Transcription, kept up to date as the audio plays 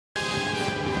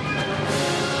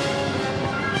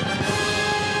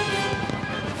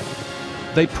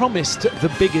They promised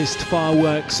the biggest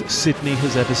fireworks Sydney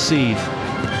has ever seen.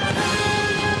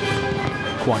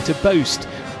 Quite a boast,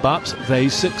 but they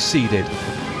succeeded.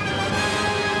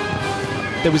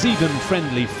 There was even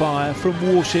friendly fire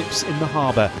from warships in the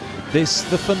harbour. This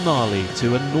the finale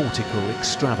to a nautical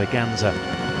extravaganza.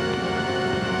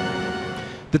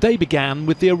 The day began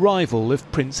with the arrival of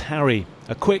Prince Harry,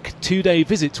 a quick 2-day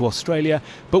visit to Australia,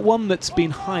 but one that's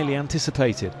been highly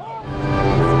anticipated.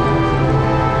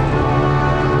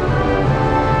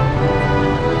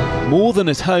 More than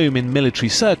at home in military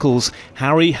circles,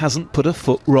 Harry hasn't put a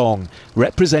foot wrong,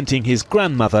 representing his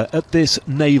grandmother at this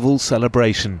naval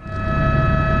celebration.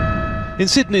 In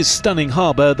Sydney's stunning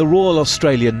harbour, the Royal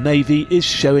Australian Navy is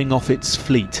showing off its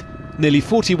fleet. Nearly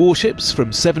 40 warships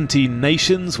from 17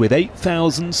 nations with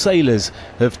 8,000 sailors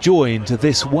have joined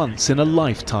this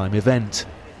once-in-a-lifetime event.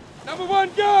 Number 1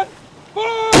 gun,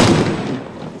 fire!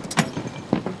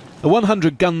 A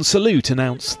 100-gun salute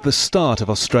announced the start of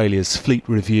Australia's fleet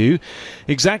review.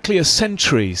 Exactly a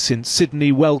century since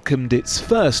Sydney welcomed its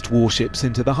first warships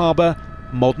into the harbour,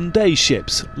 modern-day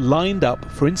ships lined up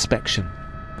for inspection.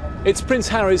 It's Prince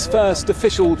Harry's first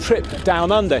official trip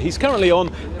down under. He's currently on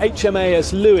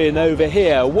HMAS Lewin over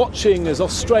here, watching as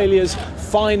Australia's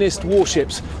finest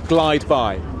warships glide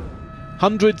by.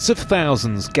 Hundreds of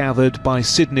thousands gathered by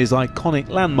Sydney's iconic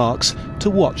landmarks to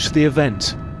watch the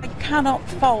event. I cannot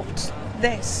fault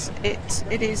this.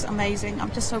 It is amazing.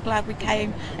 I'm just so glad we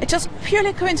came. It's just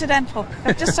purely coincidental.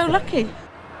 I'm just so lucky.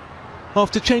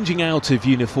 After changing out of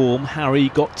uniform, Harry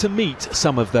got to meet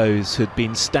some of those who'd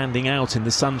been standing out in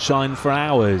the sunshine for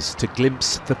hours to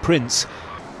glimpse the Prince.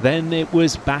 Then it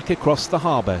was back across the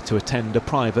harbour to attend a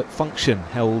private function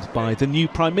held by the new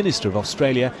Prime Minister of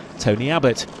Australia, Tony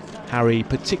Abbott. Harry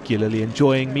particularly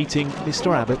enjoying meeting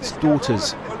Mr Abbott's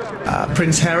daughters.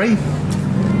 Prince Harry,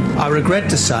 I regret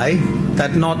to say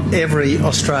that not every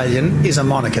Australian is a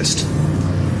monarchist.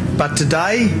 But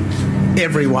today,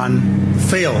 everyone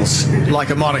feels like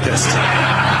a monarchist.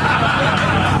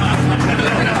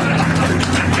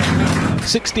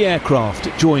 60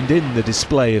 aircraft joined in the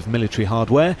display of military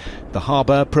hardware, the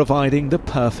harbour providing the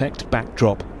perfect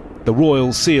backdrop. The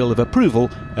royal seal of approval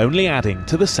only adding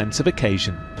to the sense of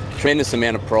occasion. Tremendous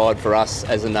amount of pride for us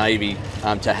as a Navy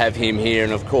to have him here,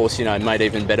 and of course, you know, made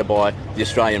even better by the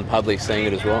Australian public seeing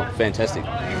it as well. Fantastic.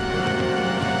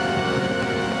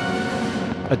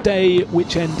 A day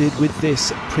which ended with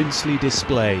this princely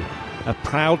display, a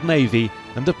proud Navy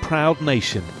and a proud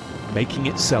nation making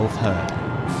itself heard.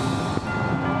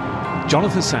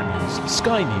 Jonathan Samuels,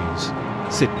 Sky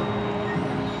News, Sydney.